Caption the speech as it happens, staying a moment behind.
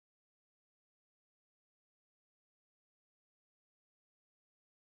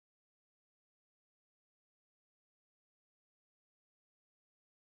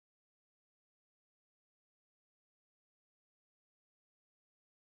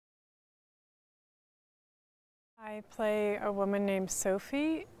I play a woman named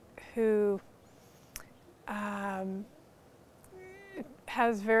Sophie who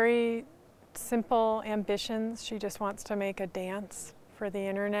has very simple ambitions. She just wants to make a dance for the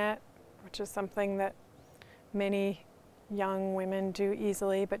internet, which is something that many young women do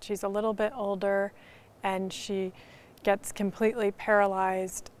easily, but she's a little bit older and she gets completely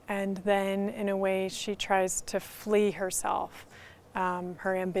paralyzed, and then in a way she tries to flee herself,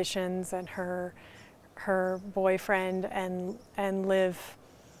 her ambitions and her boyfriend, and live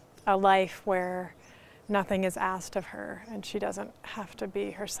a life where nothing is asked of her and she doesn't have to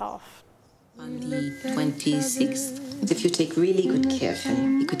be herself. On the 26th, if you take really good care of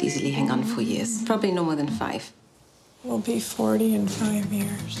him, he could easily hang on for years. Probably no more than 5. We'll be 40 in 5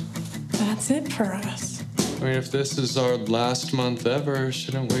 years. That's it for us. I mean, if this is our last month ever,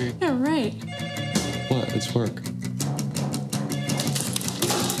 shouldn't we? Yeah, right. What? It's work.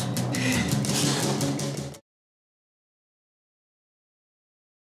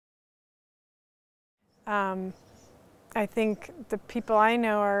 I think the people I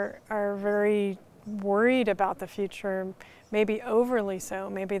know are very worried about the future, maybe overly so.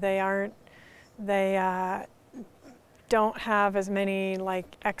 Maybe they don't have as many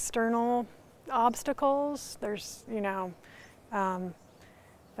like external obstacles. There's, they're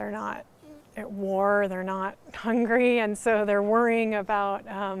not at war, they're not hungry, and so they're worrying about,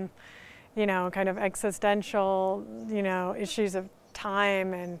 kind of existential, issues of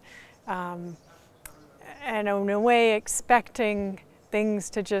time and in a way expecting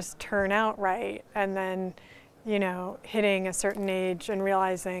things to just turn out right, and then, hitting a certain age and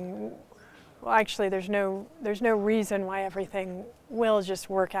realizing, well, actually there's no reason why everything will just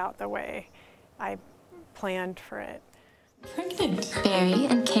work out the way I planned for it. Pregnant. Barry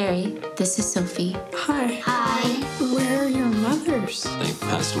and Carrie, this is Sophie. Hi. Hi. Where are your mothers? They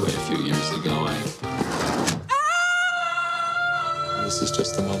passed away a few years ago. This is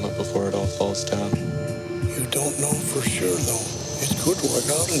just the moment before it all falls down. You don't know for sure, though. It could work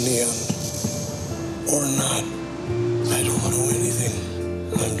out in the end. Or not. I don't know anything.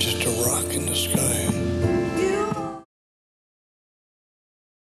 I'm just a rock in the sky.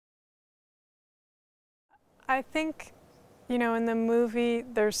 I think, in the movie,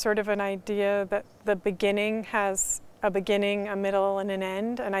 there's sort of an idea that the beginning has a beginning, a middle, and an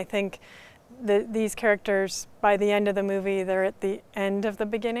end. And I think these characters, by the end of the movie, they're at the end of the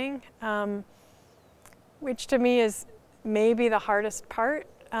beginning, which to me is maybe the hardest part.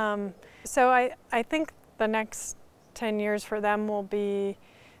 So I think the next 10 years for them will be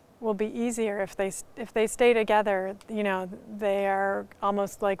easier if they stay together. They are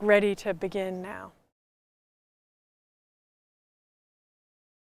almost like ready to begin now.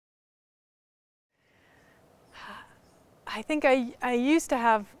 I think I used to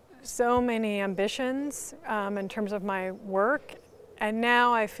have so many ambitions in terms of my work, and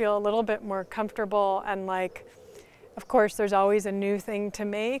now I feel a little bit more comfortable, and like, of course there's always a new thing to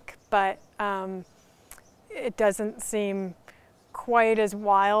make, but it doesn't seem quite as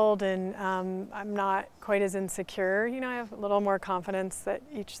wild, and I'm not quite as insecure. I have a little more confidence that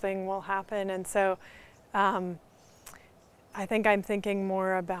each thing will happen, and so I think I'm thinking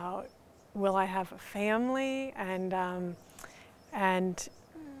more about, will I have a family, and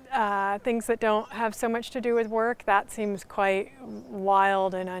things that don't have so much to do with work. That seems quite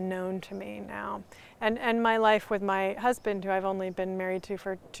wild and unknown to me now. And my life with my husband, who I've only been married to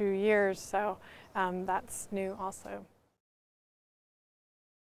for 2 years, so that's new also.